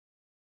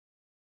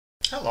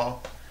Hello.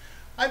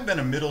 I've been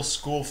a middle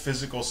school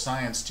physical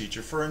science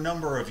teacher for a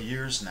number of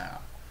years now.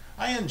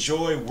 I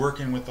enjoy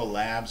working with the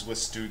labs with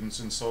students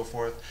and so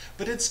forth,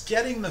 but it's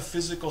getting the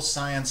physical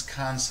science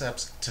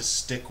concepts to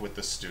stick with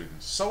the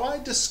students. So I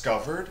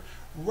discovered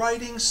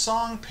writing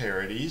song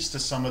parodies to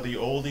some of the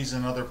oldies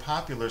and other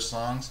popular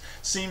songs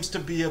seems to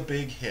be a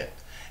big hit,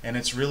 and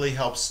it's really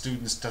helped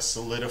students to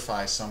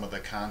solidify some of the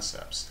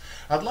concepts.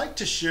 I'd like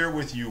to share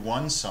with you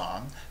one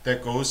song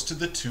that goes to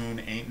the tune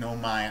Ain't No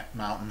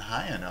Mountain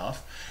High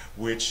Enough,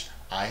 which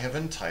I have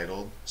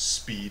entitled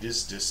Speed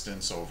is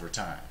Distance Over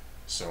Time.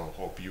 So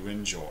hope you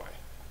enjoy.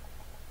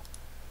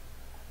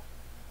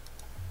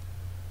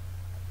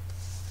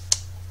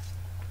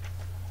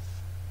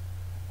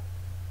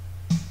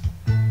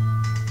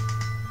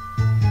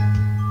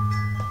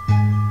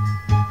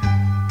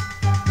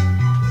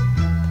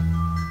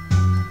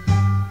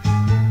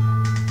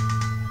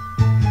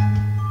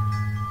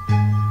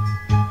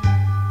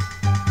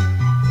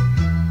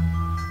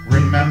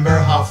 Remember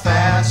how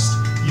fast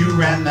you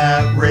ran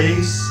that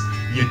race?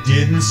 You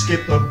didn't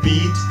skip a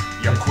beat,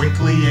 you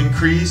quickly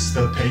increased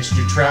the pace.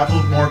 You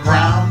traveled more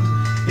ground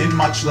in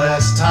much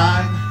less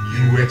time.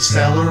 You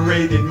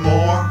accelerated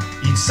more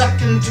each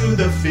second to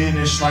the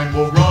finish line.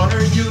 Well,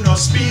 runner, you know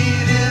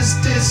speed is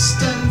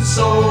distance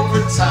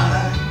over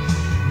time.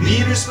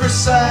 Meters per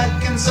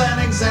second's an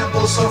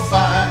example so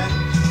fine.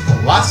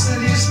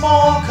 Velocity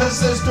small cause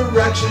there's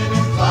direction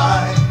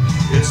implied.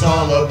 It's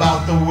all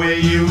about the way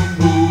you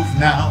move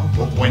now.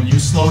 But when you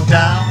slowed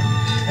down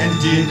and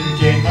didn't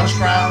gain much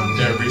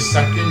ground, every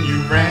second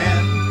you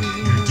ran,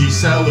 you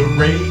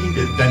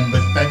decelerated then.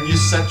 But then you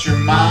set your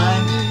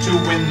mind to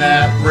win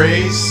that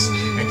race.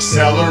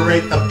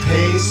 Accelerate the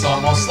pace,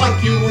 almost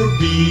like you were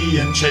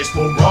being chased.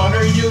 Well,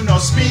 runner, you know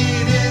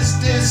speed is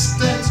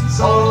distance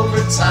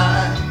over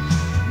time.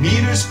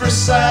 Meters per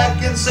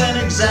second's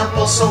an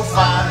example so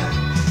fine.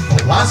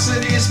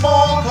 Velocity is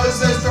small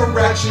cause there's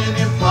direction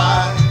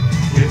implied.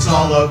 It's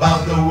all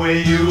about the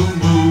way you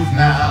move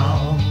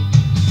now.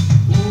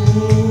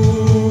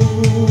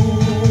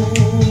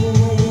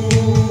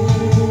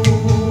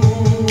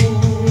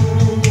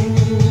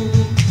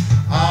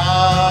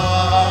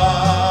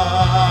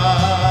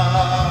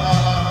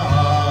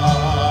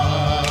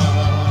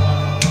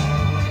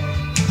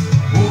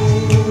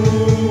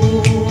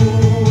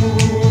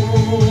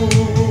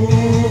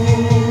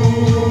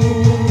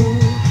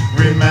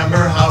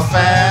 Remember how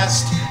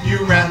fast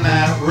you ran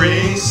that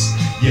race?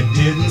 You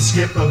didn't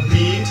skip a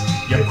beat,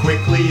 you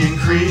quickly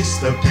increased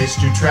the pace.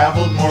 You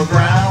traveled more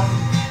ground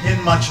in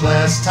much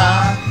less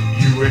time.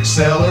 You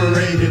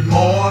accelerated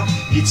more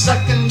each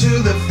second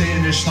to the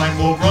finish line.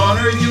 Well,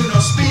 runner, you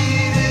know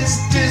speed is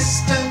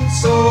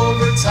distance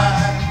over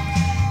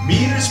time.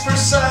 Meters per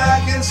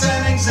second's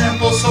an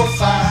example so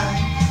fine.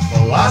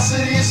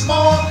 Velocity is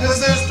small cause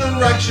there's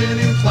direction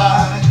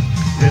implied.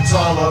 It's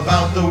all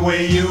about the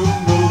way you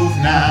move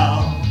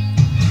now.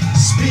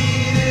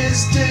 Speed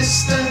is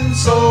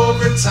distance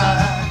over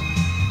time.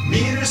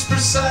 Meters per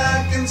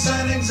second's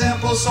an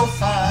example so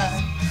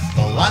fine.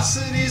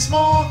 Velocity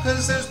small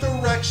cause there's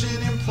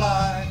direction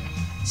implied.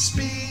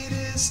 Speed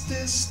is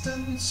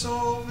distance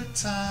over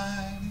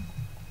time.